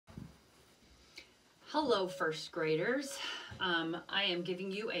Hello, first graders. I am giving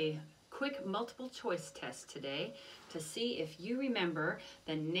you a quick multiple choice test today to see if you remember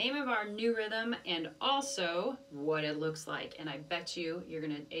the name of our new rhythm and also what it looks like. And I bet you're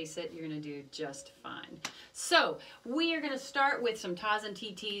going to ace it. You're going to do just fine. So we are going to start with some tas and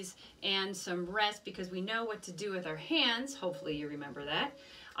TTs and some rest because we know what to do with our hands. Hopefully you remember that.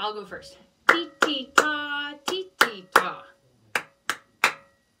 I'll go first. Ti-ti-ta, ti-ti-ta.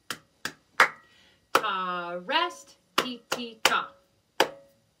 Ta, rest, ti-ti-ta.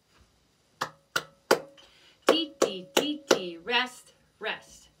 Ti-ti-ti-ti, rest,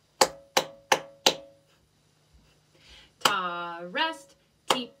 rest. Ta, rest,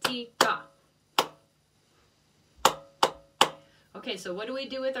 ti-ti-ta. Okay, so what do we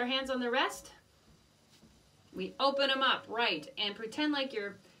do with our hands on the rest? We open them up, right, and pretend like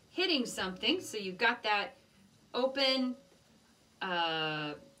you're hitting something, so you've got that open,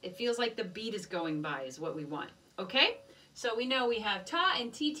 it feels like the beat is going by is what we want, okay? So we know we have ta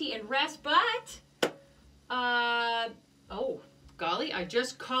and TT and rest, but, oh, golly, I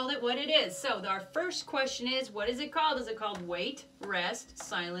just called it what it is. So our first question is, what is it called? Is it called wait, rest,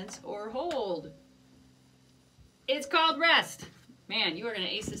 silence, or hold? It's called rest. Man, you are going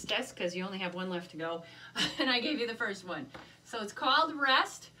to ace this test because you only have one left to go, and I gave you the first one. So it's called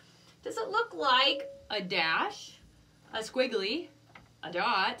rest. Does it look like a dash, a squiggly, a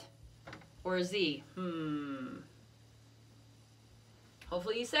dot, or a Z?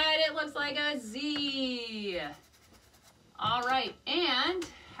 Hopefully you said it looks like a Z. All right, and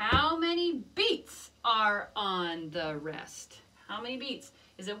how many beats are on the rest? How many beats?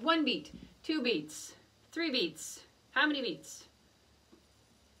 Is it 1 beat, 2 beats, 3 beats? How many beats?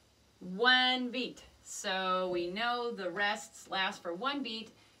 1 beat. So we know the rests last for 1 beat.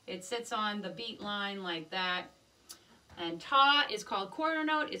 It sits on the beat line like that. And ta is called quarter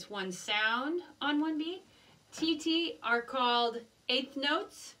note. It's 1 sound on 1 beat. TT are called 8th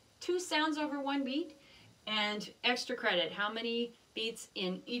notes, 2 sounds over 1 beat. And extra credit, how many beats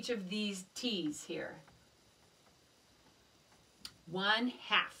in each of these T's here? 1/2.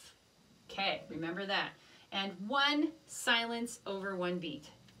 Okay, remember that. And 1 silence over 1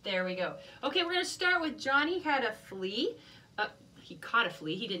 beat. There we go. Okay, we're going to start with Johnny had a flea. He caught a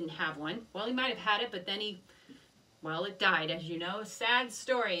flea. He didn't have one. Well, he might have had it, but then well, it died, as you know. A sad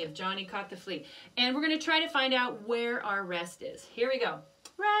story if Johnny caught the flea. And we're going to try to find out where our rest is. Here we go.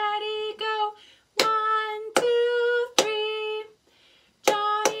 Ready, go. 1, 2, 3.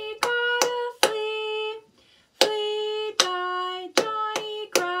 Johnny caught a flea. Flea died. Johnny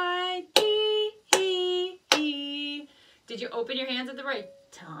cried. Hee, hee, hee. Did you open your hands at the right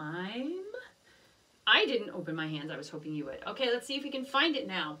time? I didn't open my hands. I was hoping you would. Okay, let's see if we can find it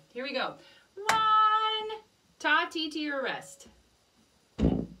now. Here we go. 1. Ta, TT, or rest.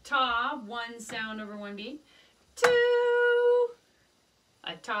 Ta, 1 sound over 1 beat. 2.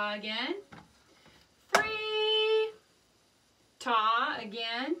 A ta again. 3. Ta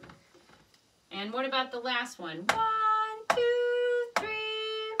again. And what about the last one? 1, 2, 3.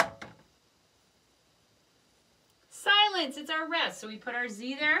 Silence. It's our rest. So we put our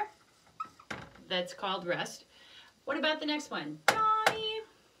Z there. That's called rest. What about the next one? Johnny.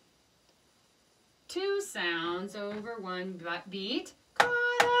 2 sounds over 1 beat.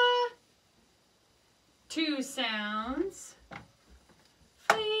 Kata. 2 sounds.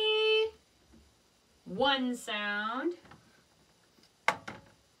 Flea. 1 sound.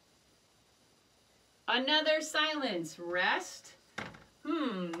 Another silence. Rest.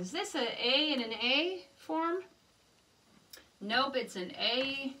 Is this an A in an A form? Nope, it's an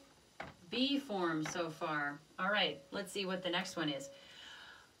A, B form so far. All right, let's see what the next one is.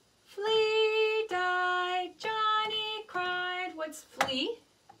 Flea died, Johnny cried. What's flea?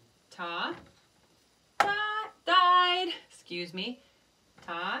 Ta. Died. Excuse me.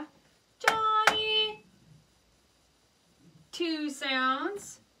 Ta. Johnny. 2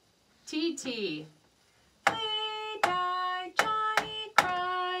 sounds. TT. Flea died, Johnny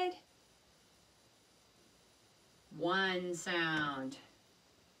cried. 1 sound.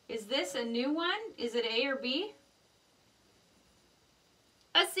 Is this a new one? Is it A or B?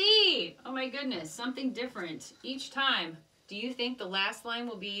 A C! Oh my goodness, something different each time. Do you think the last line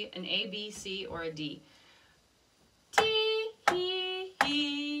will be an A, B, C, or a D? T, he,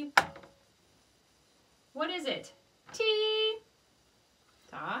 he. What is it? T,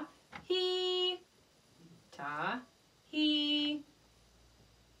 ta, he, ta,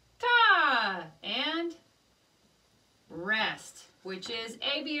 and rest, which is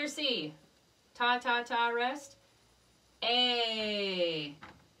A, B, or C? Ta, ta, ta, rest. A.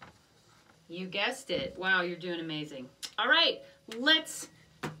 You guessed it. Wow, you're doing amazing. All right, let's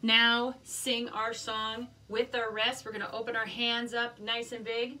now sing our song with our rest. We're going to open our hands up nice and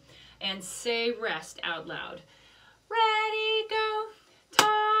big and say rest out loud. Ready, go.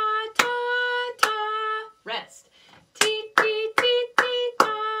 Ta, ta, ta. Rest. Ti, ti, ti, ti,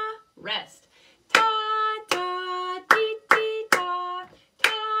 ta. Rest. Ta, ta, ti, ti, ta.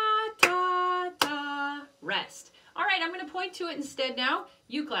 Ta, ta, ta. Rest. All right, I'm going to point to it instead now.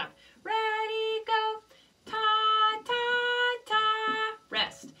 You clap. Ready, go. Ta, ta, ta.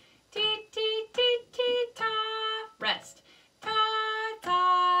 Rest. Ti, ti, ti, ti, ta. Rest. Ta,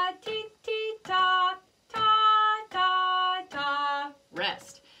 ta, ti, ti, ta. Ta, ta, ta.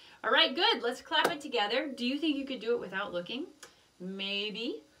 Rest. All right, good. Let's clap it together. Do you think you could do it without looking?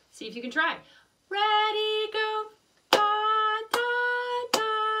 Maybe. See if you can try. Ready, go. Ta, ta,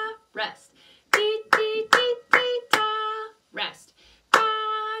 ta. Rest. Ti, ti, ti, ti, ta. Rest. Ta,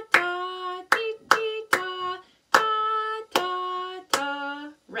 ta, ti, ti, ta. Ta, ta, ta.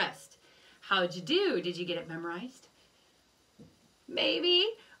 Rest. How'd you do? Did you get it memorized? Maybe.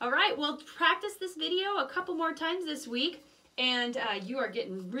 All right, well, practice this video a couple more times this week, and you are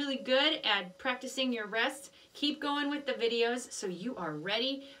getting really good at practicing your rest. Keep going with the videos so you are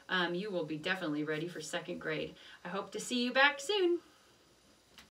ready. You will be definitely ready for 2nd grade. I hope to see you back soon.